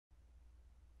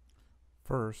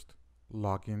First,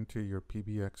 log into your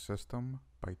PBX system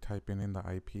by typing in the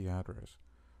IP address.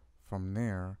 From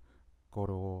there, go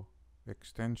to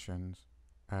Extensions,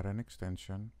 add an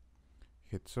extension,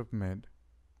 hit Submit.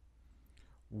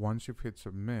 Once you've hit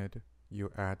Submit,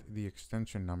 you add the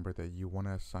extension number that you want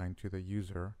to assign to the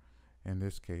user. In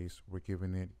this case, we're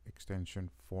giving it extension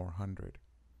 400.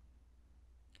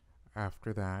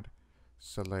 After that,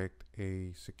 select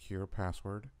a secure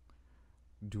password.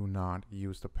 Do not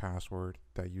use the password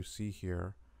that you see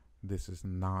here. This is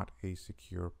not a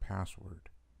secure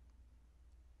password.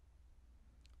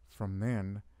 From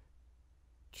then,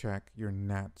 check your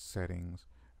NAT settings.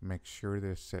 Make sure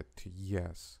they're set to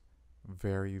yes.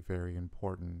 Very, very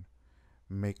important.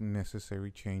 Make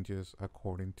necessary changes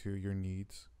according to your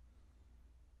needs.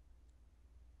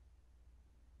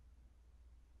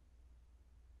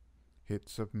 Hit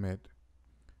Submit.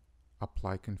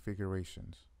 Apply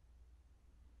configurations.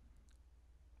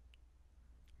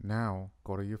 Now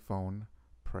go to your phone,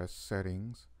 press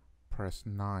Settings, press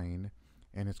 9,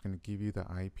 and it's going to give you the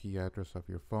IP address of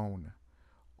your phone.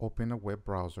 Open a web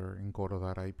browser and go to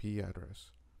that IP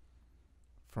address.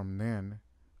 From then,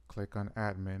 click on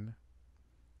Admin,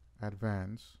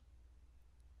 Advanced.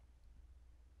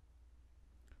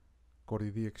 Go to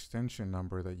the extension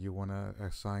number that you want to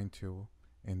assign to,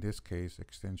 in this case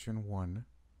extension 1.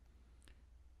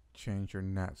 Change your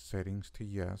NAT settings to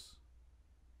yes.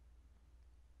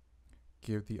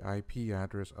 Give the IP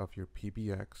address of your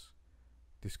PBX.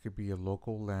 This could be a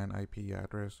local LAN IP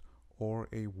address or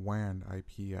a WAN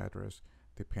IP address,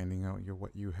 depending on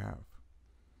what you have.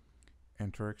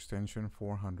 Enter extension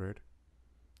 400.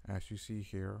 As you see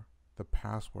here, the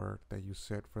password that you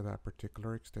set for that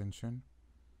particular extension.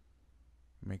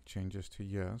 Make changes to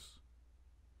yes.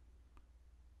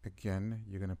 Again,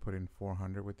 you're going to put in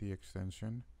 400 with the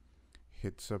extension.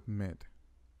 Hit Submit.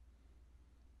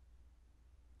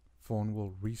 Phone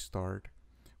will restart.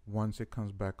 Once it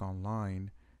comes back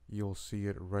online, you'll see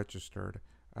it registered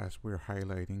as we're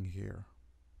highlighting here.